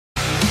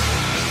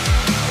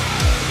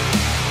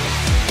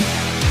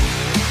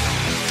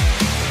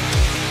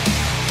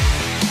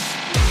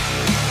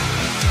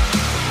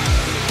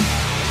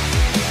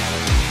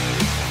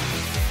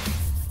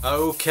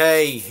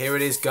Okay, here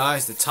it is,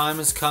 guys. The time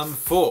has come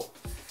for.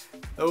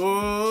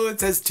 Oh, it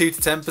says 2 to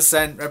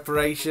 10%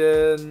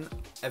 reparation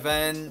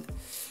event.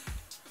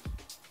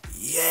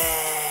 Yeah,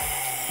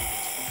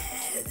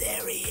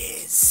 there he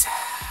is.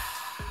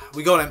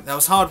 We got him. That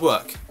was hard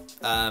work.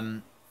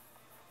 But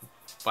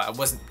it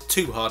wasn't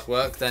too hard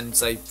work. Then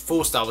say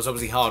 4-star was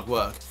obviously hard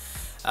work.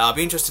 I'll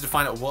be interested to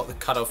find out what the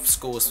cutoff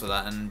scores for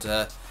that, and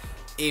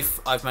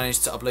if I've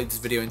managed to upload this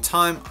video in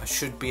time, I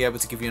should be able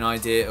to give you an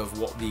idea of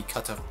what the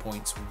cutoff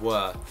points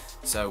were.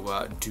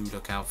 So do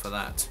look out for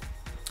that.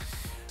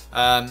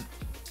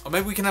 Or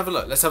maybe we can have a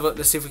look. Let's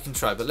see if we can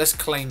try. But let's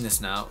claim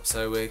this now.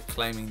 So we're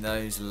claiming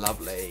those.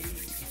 Lovely.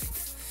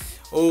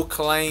 All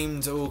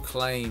claimed. All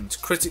claimed.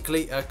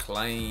 Critically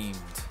acclaimed.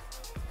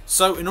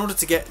 So in order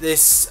to get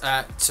this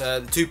at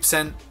 2%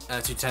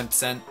 to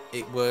 10%,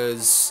 it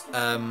was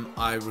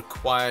I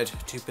required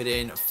to put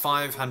in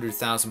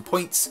 500,000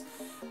 points.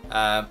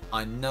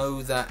 I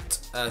know that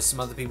some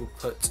other people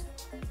put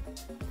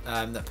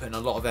in a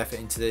lot of effort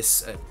into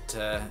this at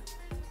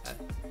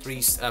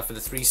for the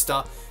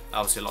 3-star.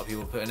 Obviously, a lot of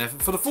people put in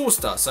effort for the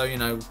 4-star. So you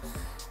know,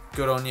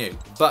 good on you.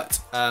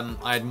 But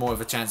I had more of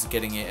a chance of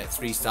getting it at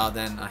 3-star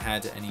than I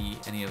had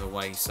any other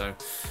way. So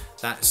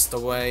that's the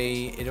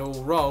way it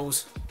all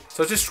rolls.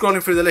 So I was just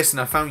scrolling through the list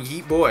and I found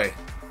Yeet Boy.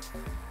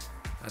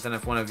 I don't know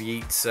if one of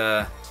Yeet's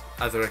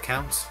other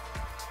accounts.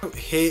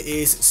 Here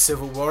is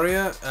Civil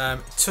Warrior. It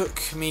took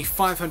me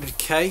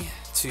 500k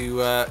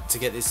to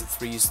get this at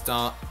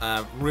 3-star.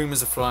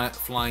 Rumours are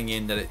flying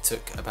in that it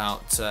took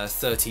about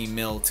 30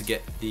 mil to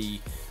get the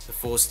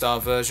 4-star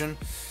version.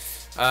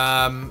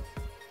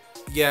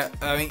 Yeah,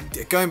 I mean,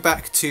 going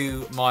back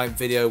to my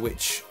video,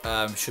 which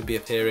should be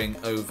appearing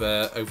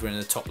over in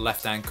the top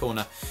left-hand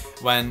corner,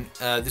 when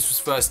this was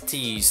first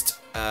teased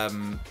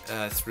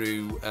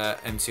through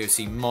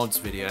MCOC mods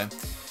video.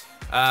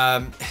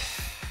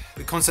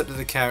 The concept of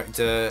the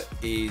character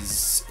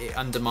is it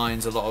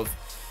undermines a lot of,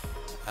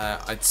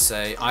 I'd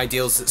say,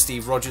 ideals that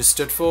Steve Rogers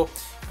stood for.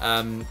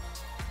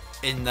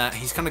 In that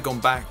he's kind of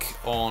gone back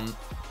on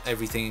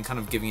everything and kind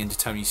of giving in to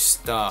Tony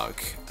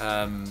Stark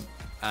and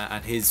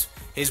his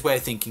way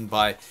of thinking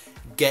by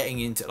getting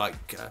into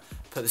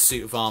put the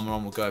suit of armor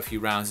on, we'll go a few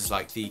rounds. Is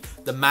like the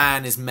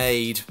man is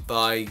made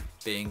by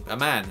being a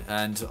man,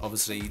 and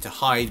obviously to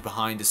hide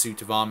behind a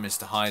suit of armor is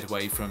to hide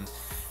away from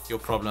your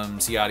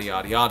problems, yada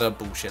yada yada,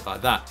 bullshit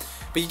like that.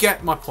 But you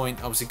get my point.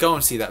 Obviously, go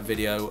and see that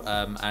video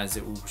as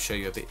it will show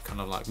you a bit kind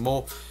of like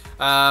more.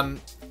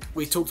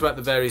 We talked about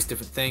the various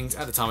different things.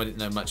 At the time, I didn't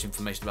know much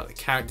information about the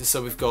characters,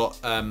 so we've got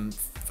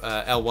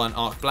L1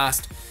 Arc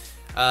Blast.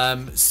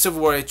 Civil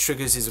Warrior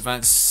triggers his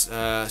advanced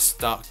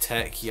Stark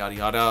Tech, yada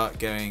yada,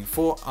 going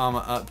 4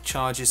 armor up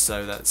charges,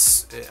 so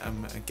that's,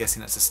 I'm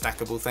guessing that's a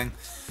stackable thing.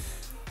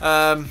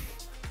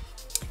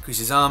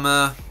 Increases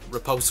armor,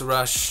 repulsor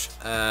rush,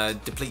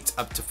 deplete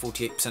up to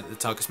 48% of the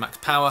target's max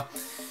power,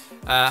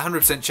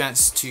 100%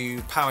 chance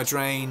to power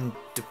drain,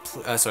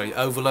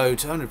 overload,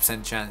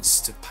 100%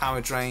 chance to power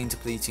drain,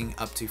 depleting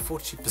up to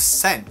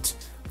 40%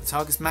 of the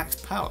target's max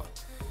power.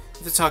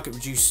 If the target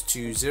reduced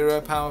to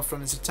 0 power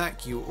from its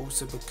attack, you will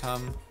also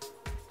become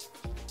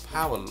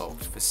power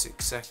locked for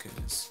 6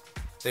 seconds.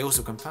 They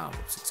also become power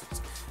locked for 6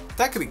 seconds.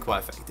 That could be quite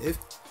effective.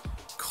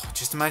 God,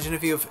 just imagine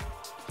if you have.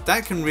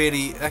 That could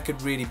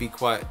really be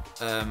quite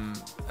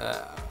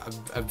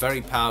a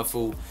very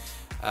powerful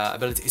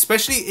ability,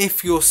 especially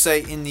if you're,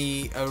 say, in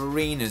the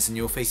arenas and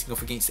you're facing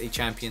off against a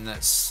champion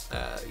that's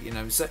you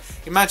know. So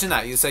imagine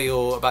that you say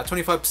you're about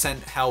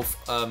 25% health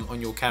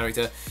on your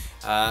character.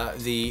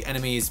 The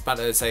enemy is about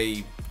to,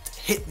 say,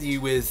 hit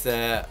you with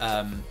their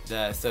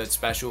 3rd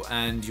special,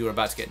 and you're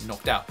about to get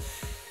knocked out.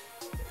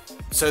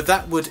 So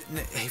that would,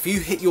 if you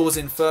hit yours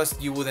in first,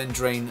 you will then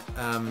drain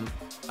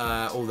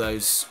all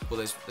those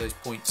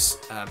points.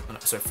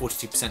 Sorry,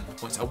 42% of the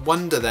points. I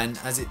wonder then,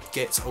 as it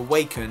gets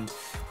awakened,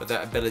 but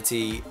that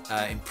ability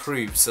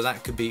improves. So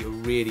that could be a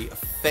really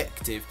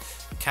effective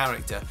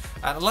character.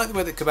 And I like the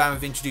way that Kabam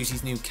have introduced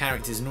these new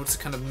characters in order to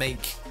kind of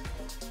make.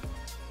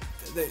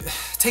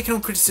 Taking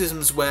on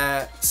criticisms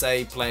where,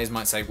 say, players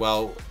might say,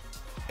 well,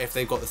 if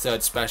they've got the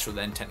 3rd special,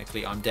 then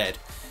technically I'm dead.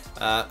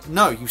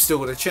 No, you've still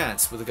got a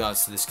chance with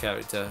regards to this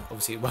character.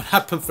 Obviously, it won't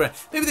happen for.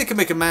 Maybe they could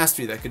make a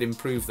mastery that could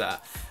improve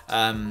that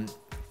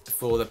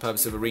for the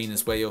purpose of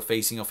arenas where you're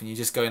facing off and you're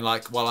just going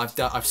like, well,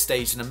 I've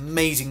staged an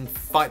amazing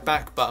fight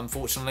back, but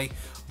unfortunately,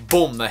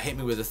 boom, they hit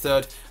me with a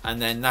 3rd,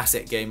 and then that's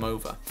it, game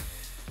over.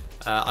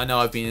 I know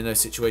I've been in those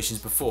situations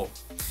before.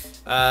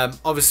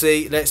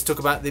 Obviously, let's talk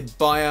about the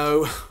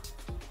bio.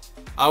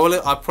 I'll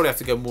probably have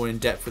to go more in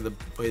depth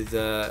with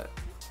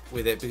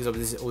it because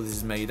obviously all this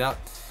is made up.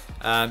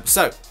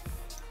 So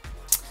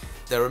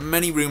there are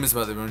many rumours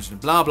about the origin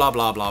of blah blah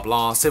blah blah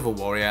blah, Civil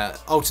Warrior,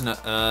 alternate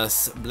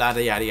Earth, blah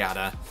yada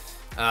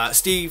yada.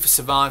 Steve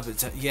survived,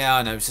 but yeah,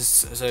 I know.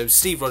 So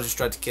Steve Rogers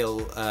tried to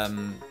kill,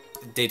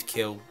 did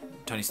kill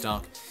Tony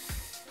Stark.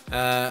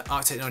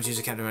 Arc Technology is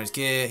a Captain America's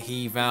gear.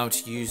 He vowed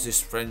to use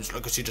this friend's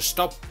legacy to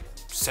stop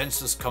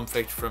senseless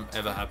conflict from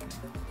ever happening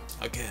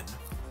again.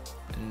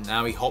 And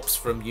now he hops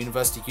from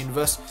universe to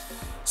universe,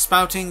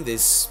 spouting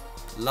this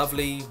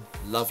lovely,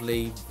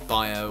 lovely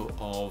bio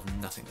of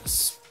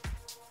nothingness,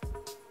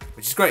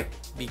 which is great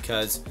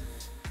because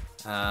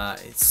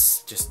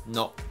it's just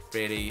not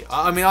really.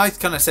 I mean, I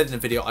kind of said in the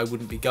video I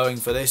wouldn't be going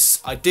for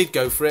this. I did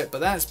go for it, but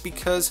that's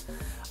because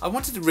I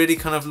wanted to really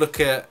kind of look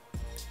at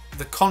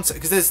the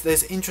concept, because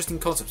there's interesting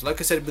concepts.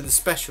 Like I said with the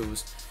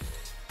specials,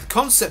 the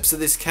concepts of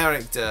this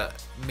character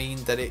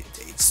mean that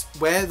it's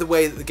where the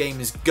way that the game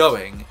is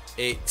going.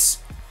 It's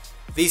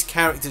these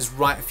characters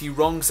right a few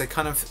wrongs. They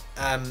kind of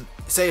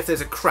say if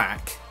there's a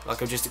crack,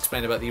 like I've just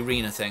explained about the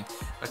arena thing,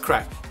 a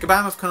crack.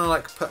 Kabam have kind of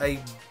like put a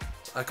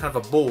kind of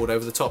a board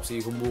over the top so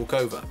you can walk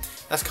over.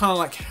 That's kind of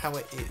like how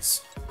it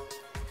is.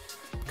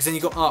 Because then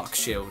you've got Arc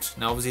Shield.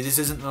 Now obviously this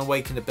isn't an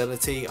awakened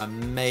ability. I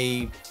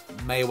may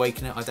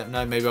awaken it, I don't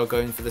know. Maybe I'll go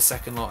in for the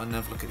second lot and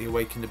have a look at the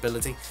awakened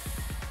ability.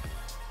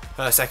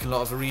 Second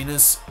lot of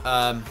arenas.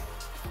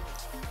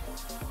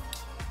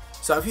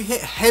 So if you hit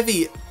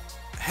heavy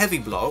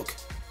block,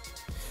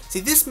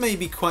 see this may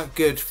be quite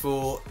good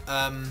for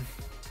Realm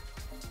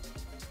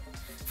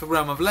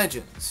of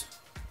Legends.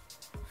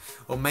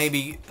 Or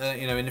maybe,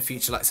 you know, in the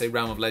future, like say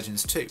Realm of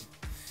Legends 2.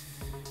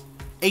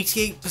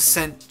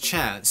 88%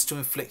 chance to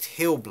inflict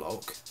heal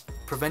block,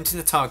 preventing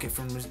the target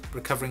from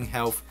recovering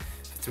health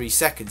for 3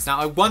 seconds. Now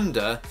I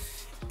wonder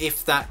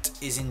if that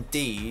is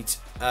indeed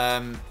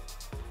going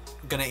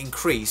to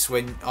increase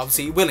when,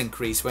 obviously it will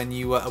increase when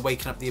you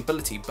awaken up the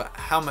ability, but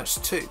how much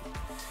too?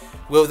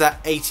 Will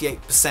that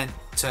 88%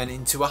 turn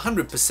into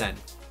 100%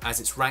 as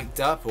it's ranked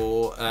up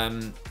or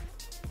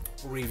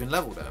even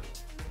leveled up?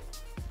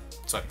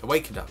 Sorry,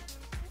 awakened up.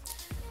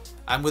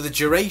 And will the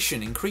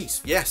duration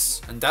increase?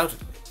 Yes,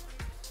 undoubtedly.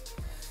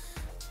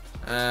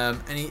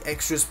 Any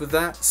extras with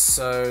that?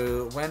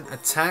 So when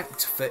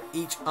attacked, for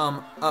each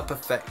arm up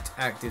effect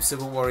active,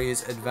 Civil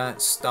Warrior's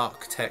advanced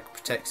Stark Tech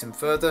protects him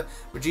further,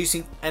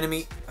 reducing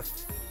enemy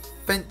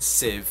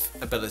offensive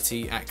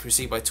ability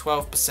accuracy by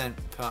 12%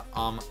 per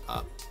arm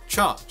up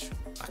charge.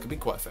 That could be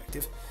quite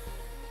effective.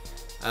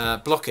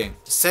 Blocking,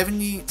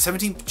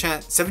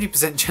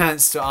 70%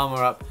 chance to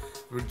armor up,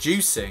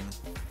 reducing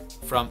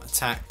from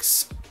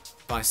attacks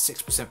by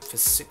 6% for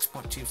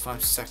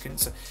 6.25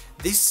 seconds. So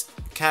this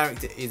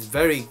character is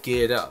very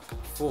geared up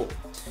for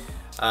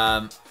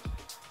armor,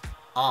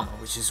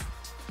 which is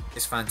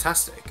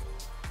fantastic.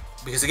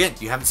 Because again,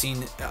 you haven't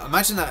seen.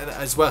 Imagine that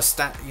as well.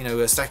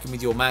 Stacking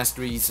with your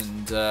masteries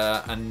and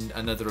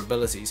other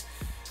abilities.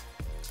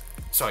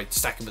 Sorry,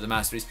 stacking with the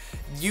masteries.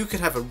 You could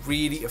have a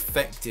really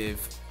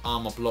effective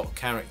armor block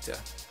character.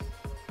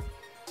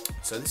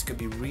 So this could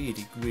be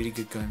really, really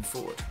good going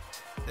forward.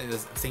 The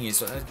thing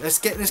is, let's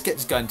get this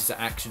guy into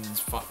action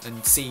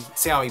and see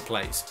how he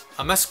plays.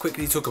 I must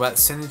quickly talk about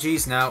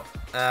synergies now.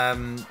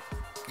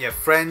 Yeah,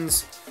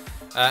 friends,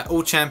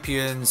 all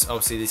champions.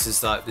 Obviously, this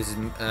is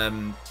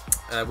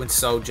Winter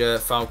Soldier,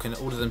 Falcon.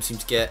 All of them seem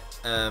to get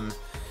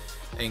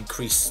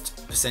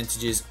increased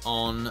percentages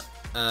on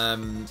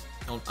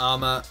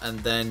armor, and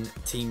then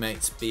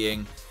teammates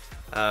being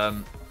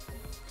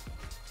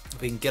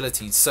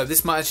guillotined. So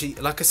this might actually,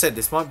 like I said,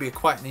 this might be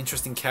quite an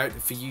interesting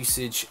character for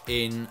usage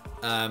in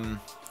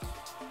Realm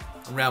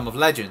of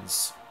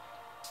Legends.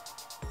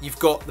 You've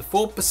got the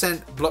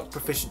 4% block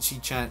proficiency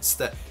chance.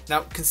 That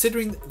now,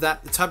 considering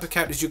that the type of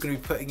characters you're going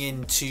to be putting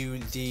into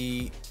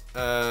the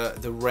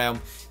realm,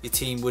 your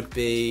team would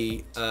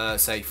be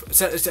say for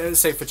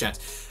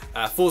chance,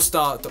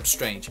 4-star Doctor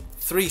Strange,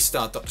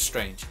 3-star Doctor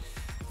Strange,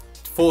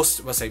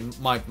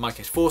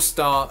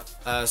 4-star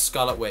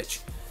Scarlet Witch,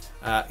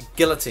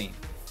 Guillotine.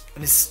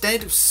 And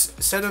instead of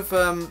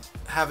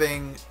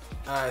having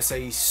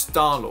say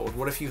Star-Lord,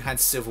 what if you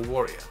had Civil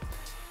Warrior?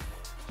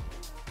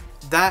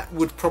 That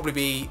would probably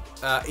be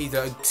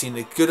either seen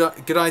a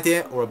good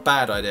idea or a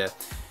bad idea.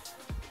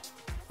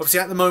 Obviously,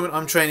 at the moment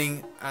I'm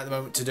training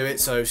to do it,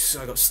 so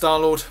I got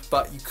Star-Lord.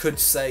 But you could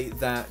say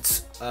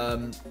that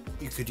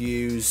you could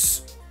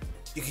use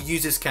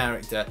this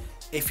character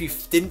if you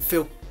didn't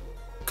feel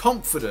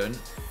confident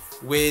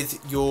with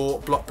your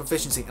block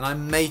proficiency, and I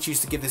may choose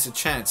to give this a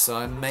chance, so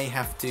I may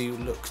have to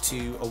look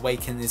to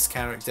awaken this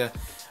character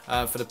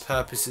for the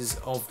purposes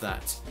of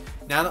that.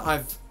 Now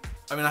that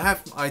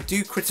I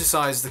do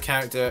criticise the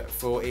character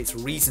for its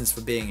reasons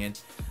for being in,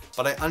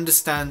 but I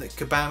understand that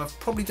Kabam have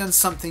probably done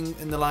something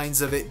in the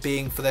lines of it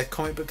being for their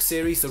comic book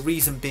series, the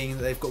reason being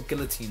that they've got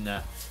Guillotine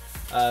there.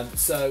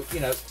 So, you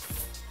know,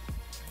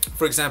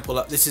 for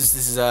example, this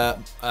is a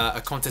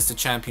Contest of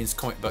Champions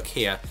comic book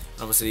here,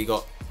 and obviously you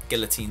got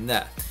Guillotine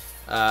there.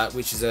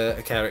 Which is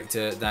a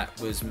character that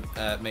was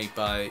made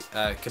by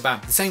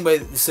Kabam, the same way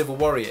that the Civil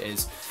Warrior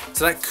is.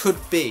 So that could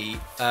be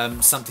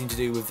something to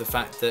do with the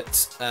fact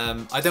that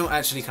I don't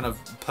actually kind of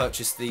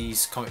purchase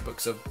these comic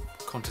books of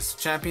Contest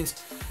of Champions,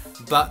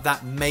 but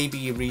that may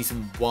be a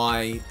reason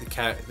why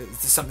there's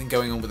something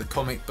going on with the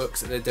comic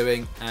books that they're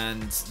doing,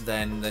 and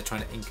then they're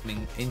trying to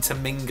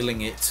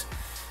intermingling it,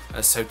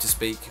 so to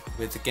speak,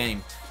 with the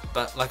game.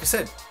 But like I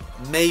said,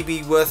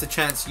 maybe worth a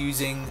chance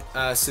using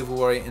Silver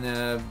Warrior in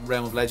a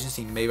Realm of Legends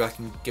team. Maybe I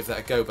can give that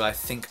a go, but I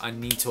think I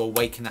need to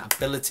awaken that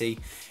ability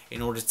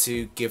in order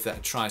to give that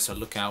a try, so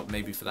look out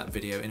maybe for that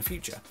video in the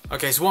future.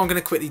 Okay, so what I'm going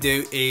to quickly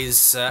do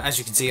is, as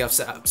you can see, I've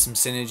set up some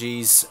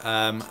synergies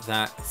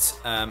that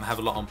have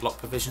a lot on block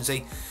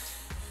proficiency.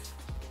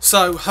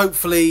 So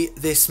hopefully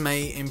this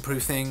may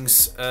improve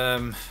things.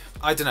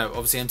 I don't know,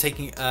 obviously I'm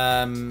taking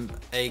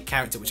a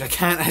character which I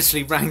can't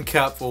actually rank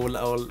up, or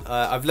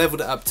I've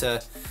leveled it up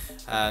to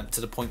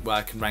the point where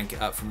I can rank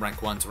it up from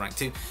rank 1 to rank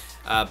 2,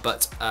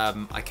 but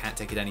I can't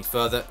take it any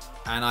further,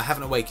 and I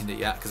haven't awakened it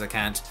yet because I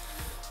can't.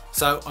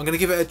 So I'm going to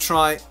give it a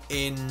try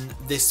in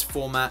this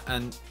format,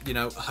 and you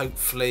know,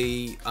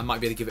 hopefully I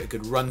might be able to give it a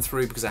good run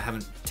through because I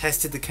haven't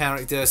tested the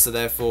character. So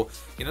therefore,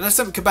 you know, that's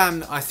something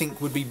Kabam I think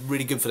would be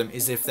really good for them,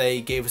 is if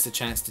they gave us a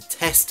chance to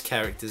test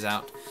characters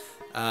out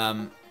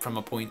from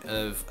a point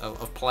of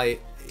play.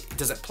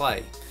 Does it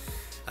play?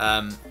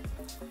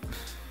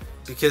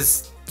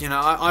 Because you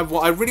know,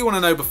 I really want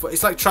to know before.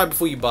 It's like try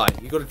before you buy.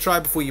 You've got to try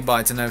before you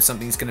buy to know if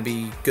something's going to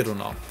be good or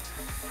not,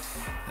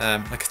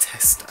 like a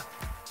tester.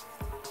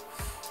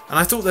 And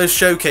I thought those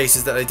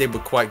showcases that they did were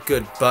quite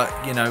good, but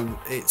you know,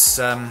 it's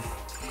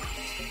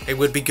it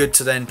would be good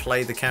to then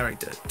play the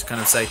character to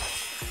kind of say,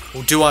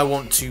 well, do I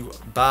want to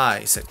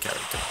buy said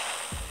character?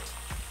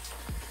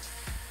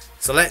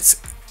 So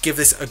let's give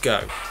this a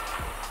go.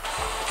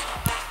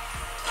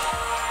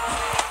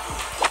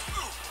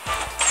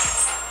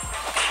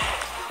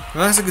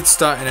 Well, that's a good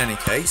start in any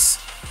case.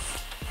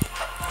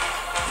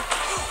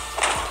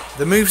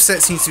 The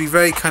moveset seems to be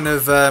very kind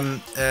of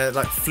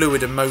like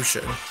fluid in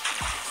motion.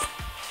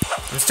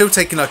 I'm still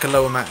taking like a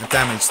low amount of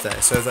damage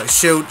there, so like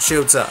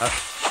shields up,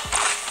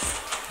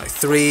 like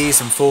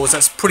 3s and 4s,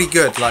 that's pretty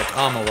good, like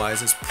armor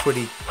wise, it's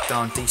pretty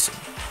darn decent.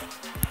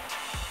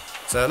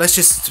 So let's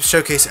just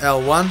showcase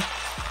L1,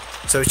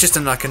 so it's just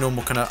in like a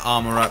normal kind of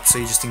armor up, so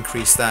you just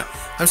increase that.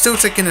 I'm still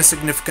taking a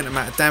significant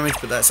amount of damage,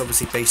 but that's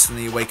obviously based on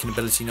the awakened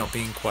ability not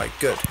being quite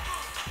good,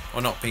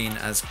 or not being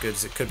as good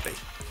as it could be.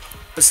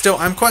 But still,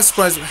 I'm quite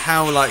surprised at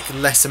how like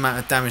less amount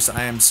of damage that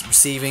I am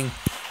receiving.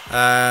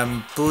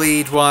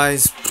 Bleed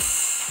wise,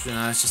 you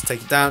know, let's just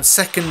take it down.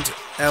 Second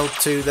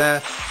L2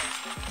 there.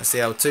 That's the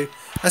L2.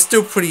 That's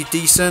still pretty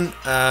decent.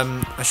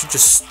 I should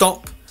just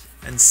stop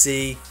and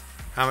see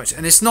how much.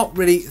 And it's not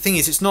really, the thing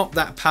is, it's not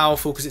that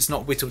powerful because it's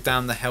not whittled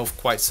down the health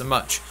quite so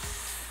much.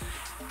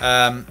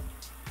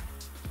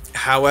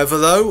 However,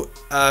 though,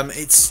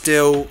 it's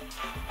still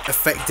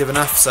effective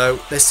enough. So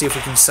let's see if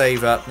we can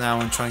save up now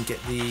and try and get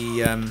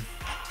the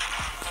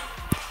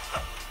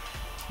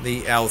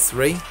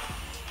L3.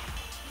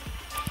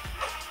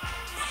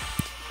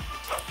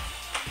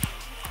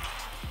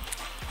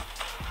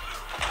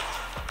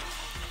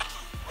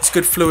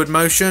 Good fluid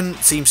motion,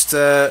 seems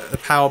to the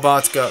power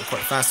bar to go up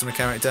quite fast on the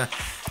character.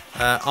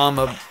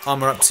 Armor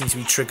up seems to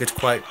be triggered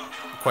quite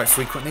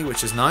frequently,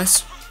 which is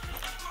nice.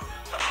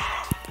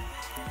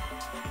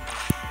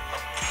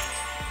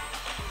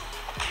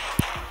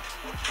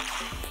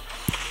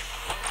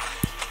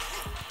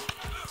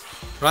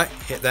 Right,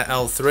 hit that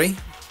L3.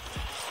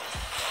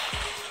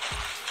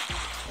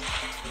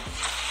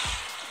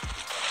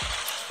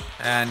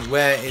 And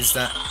where is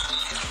that?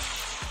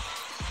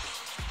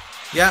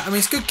 Yeah, I mean,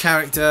 it's a good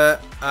character.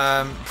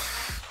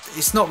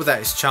 It's not without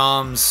its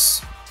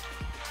charms.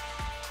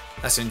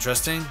 That's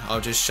interesting. I'll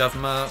just shove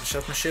my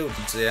shield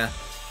into there.